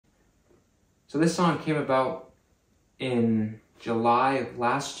So this song came about in July of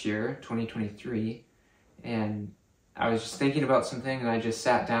last year, 2023, and I was just thinking about something, and I just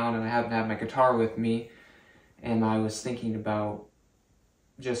sat down, and I happened to have my guitar with me, and I was thinking about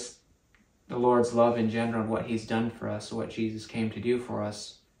just the Lord's love in general, and what He's done for us, what Jesus came to do for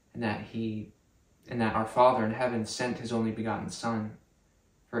us, and that our Father in heaven sent His only begotten Son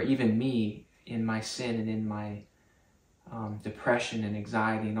for even me in my sin and in my depression and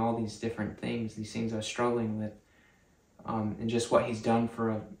anxiety and all these different things, these things I was struggling with, and just what He's done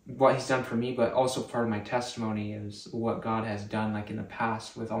for me, but also part of my testimony is what God has done, like in the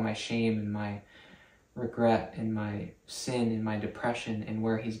past, with all my shame and my regret and my sin and my depression, and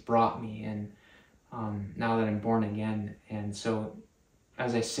where He's brought me, and now that I'm born again. And so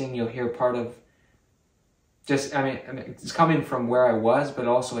as I sing, you'll hear part of just, I mean, it's coming from where I was, but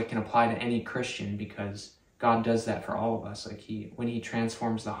also it can apply to any Christian, because God does that for all of us. Like when He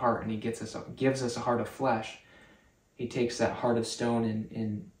transforms the heart and He gives us a heart of flesh, He takes that heart of stone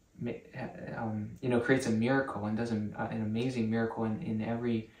and creates a miracle, and does an amazing miracle in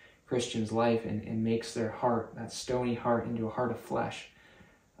every Christian's life, and makes their heart, that stony heart, into a heart of flesh.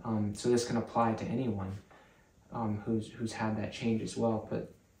 So this can apply to anyone who's had that change as well.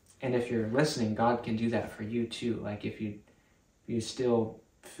 And if you're listening, God can do that for you too. Like if you still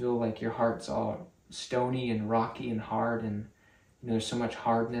feel like your heart's all stony and rocky and hard, and there's so much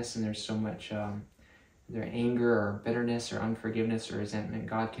hardness, and there's so much either anger or bitterness or unforgiveness or resentment,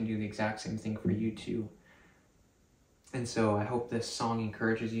 God can do the exact same thing for you too. And so I hope this song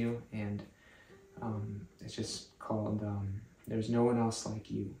encourages you, and it's just called There's No One Else Like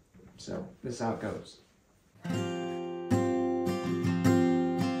You. So this is how it goes.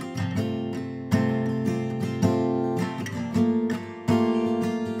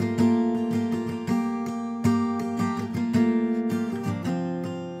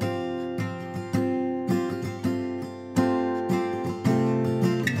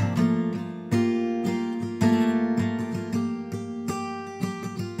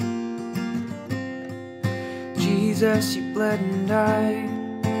 Jesus, you bled and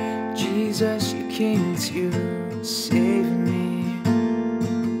died. Jesus, you came to save me.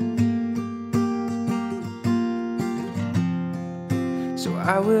 So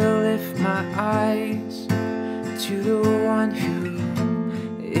I will lift my eyes to the one who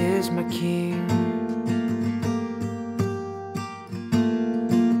is my King.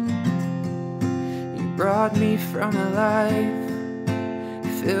 You brought me from a life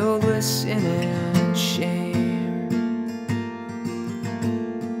filled with sin and shame.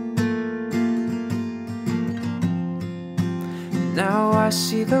 Now I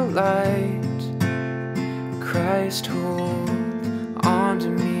see the light, Christ hold on to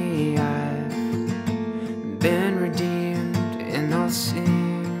me. I've been redeemed, and I'll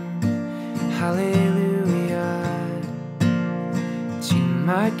sing hallelujah to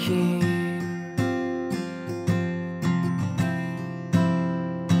my King.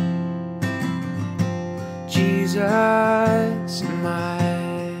 Jesus, my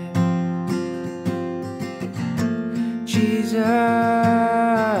Jesus,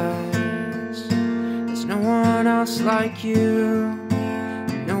 there's no one else like you.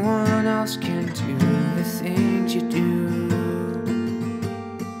 No one else can do the things you do.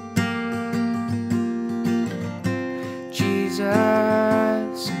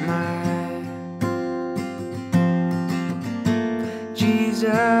 Jesus, my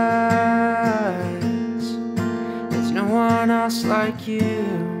Jesus, there's no one else like you.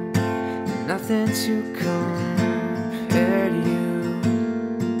 Nothing to compare to you.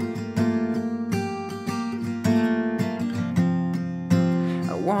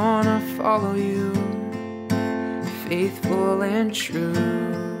 I wanna follow you, faithful and true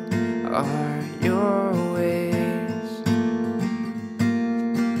are your ways.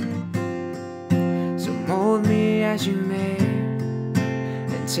 So mold me as you may,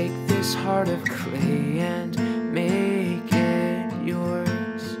 and take this heart of clay and make it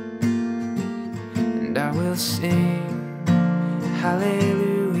yours. And I will sing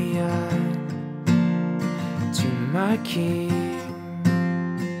hallelujah to my King.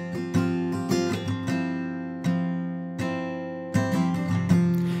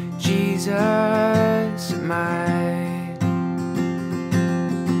 Jesus, my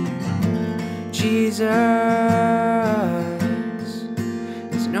Jesus,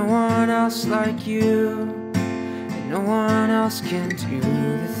 there's no one else like you, and no one else can do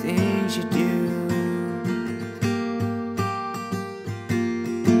the things you do.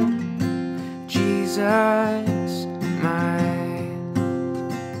 Jesus, my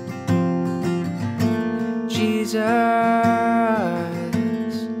Jesus,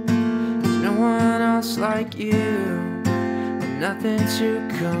 there's no like you, nothing to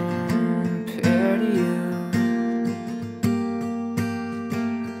compare to you.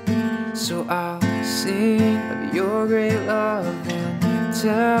 So I'll sing of your great love and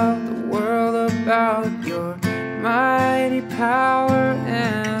tell the world about your mighty power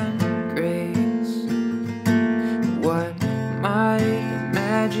and grace. What might and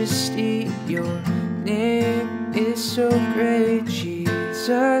majesty, your name is so great,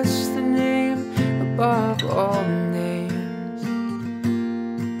 Jesus, the name above all names.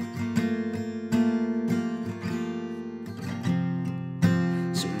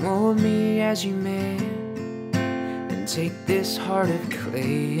 So mold me as you may, and take this heart of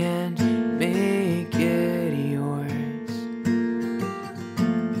clay and make it yours.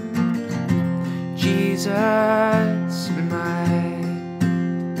 Jesus, my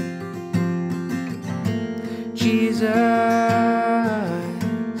Jesus,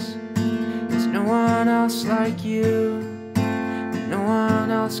 there's no one else like you. No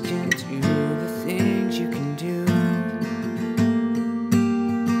one else can do the things you can do.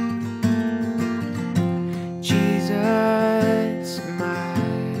 Jesus, my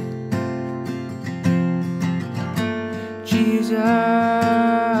Jesus,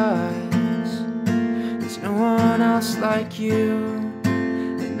 there's no one else like you,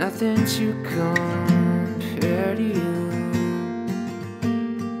 and nothing to compare to you.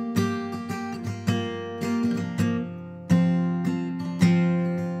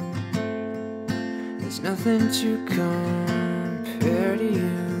 There's nothing to compare to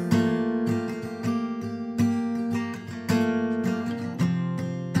you.